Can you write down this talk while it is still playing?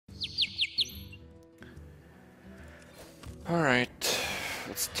Alright,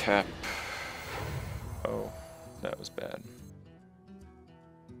 let's tap. Oh, that was bad.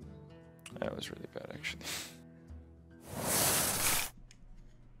 That was really bad, actually.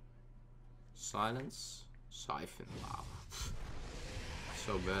 Silence, siphon, wow.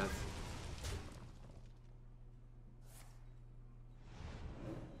 So bad.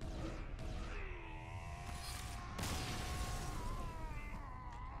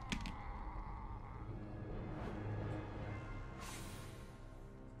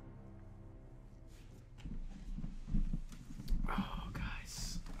 Oh,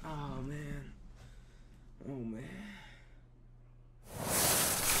 guys. Oh, man. Oh, man.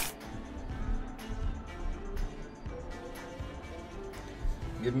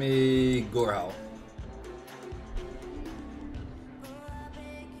 Give me Gorhal.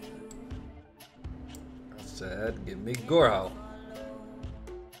 I said, give me Gorhal.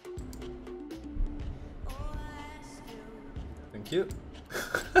 Thank you.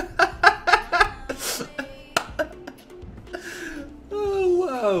 Oh,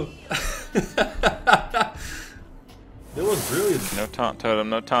 wow. That was brilliant. No taunt totem,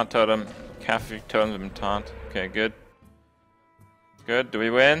 no taunt totem. Half of your totems have been taunt. Okay, good. Good, do we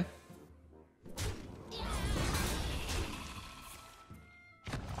win?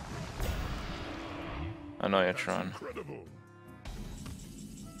 I know you're Tron.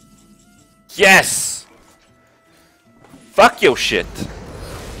 Yes! Fuck your shit!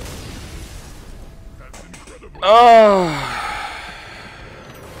 Oh!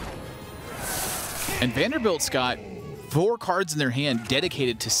 And Vanderbilt's got 4 cards in their hand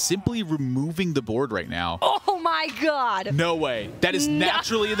dedicated to simply removing the board right now. Oh my god! No way. That is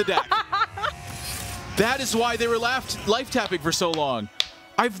naturally in the deck. That is why they were life tapping for so long.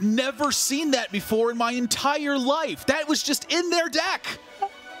 I've never seen that before in my entire life. That was just in their deck.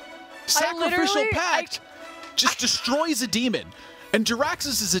 Sacrificial Pact just destroys a demon. And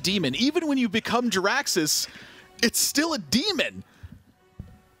Jiraxis is a demon. Even when you become Jiraxis, it's still a demon.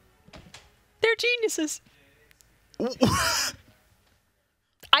 They're geniuses. None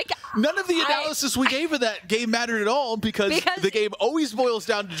of the analysis we gave of that game mattered at all because the game always boils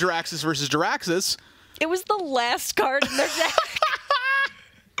down to Jiraxis versus Jiraxis. It was the last card in their deck.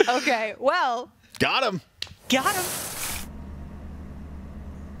 Okay, well. Got him. Got him.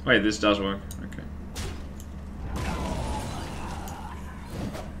 Wait, this does work. Okay.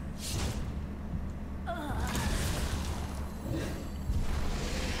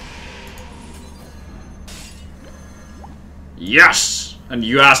 Yes! And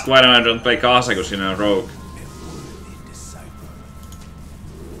you asked why I don't play Kazakus in a rogue.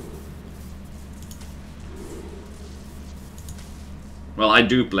 Well, I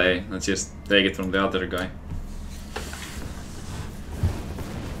do play. Let's just take it from the other guy.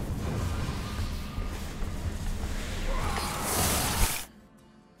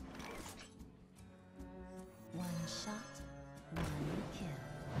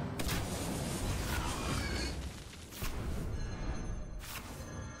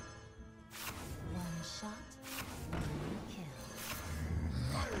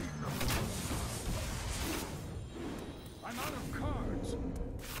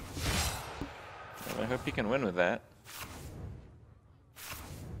 I hope you can win with that.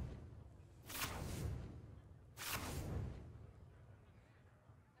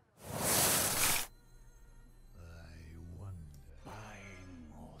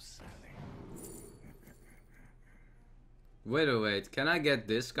 Wait. Can I get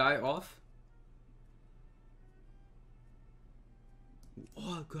this guy off?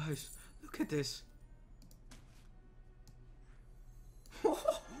 Oh, guys, look at this.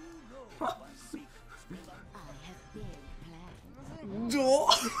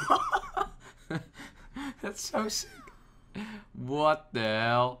 That's so sick. What the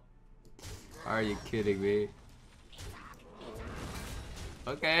hell? Are you kidding me?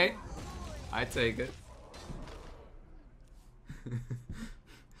 Okay, I take it.